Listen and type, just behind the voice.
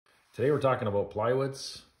Today we're talking about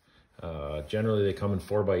plywoods. Generally they come in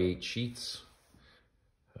 4x8 sheets,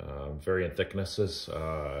 varying thicknesses.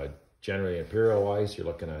 Generally imperial wise, you're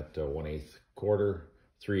looking at 1/8, quarter,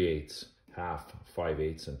 3/8, half,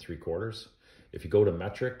 5/8, and 3/4. If you go to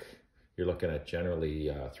metric, you're looking at generally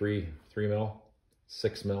 3 mil,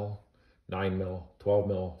 6 mil, 9 mil, 12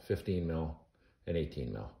 mil, 15 mil, and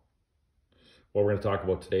 18 mil. What we're going to talk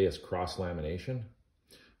about today is cross lamination.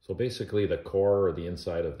 So basically the core or the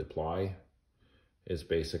inside of the ply is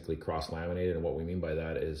basically cross laminated, and what we mean by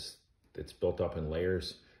that is it's built up in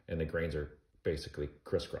layers and the grains are basically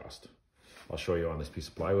crisscrossed. I'll show you on this piece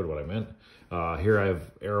of plywood what I meant. Here I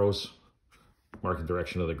have arrows marking the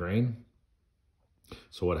direction of the grain.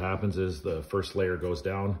 So what happens is the first layer goes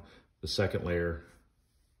down, the second layer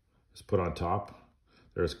is put on top.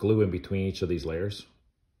 There's glue in between each of these layers.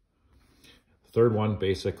 The third one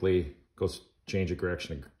basically goes change of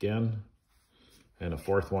direction again, and a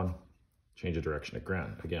fourth one change of direction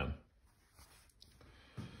again.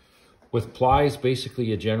 With plies, basically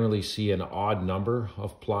you generally see an odd number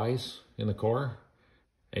of plies in the core,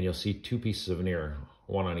 and you'll see two pieces of veneer,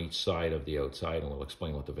 one on each side of the outside, and we'll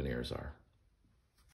explain what the veneers are.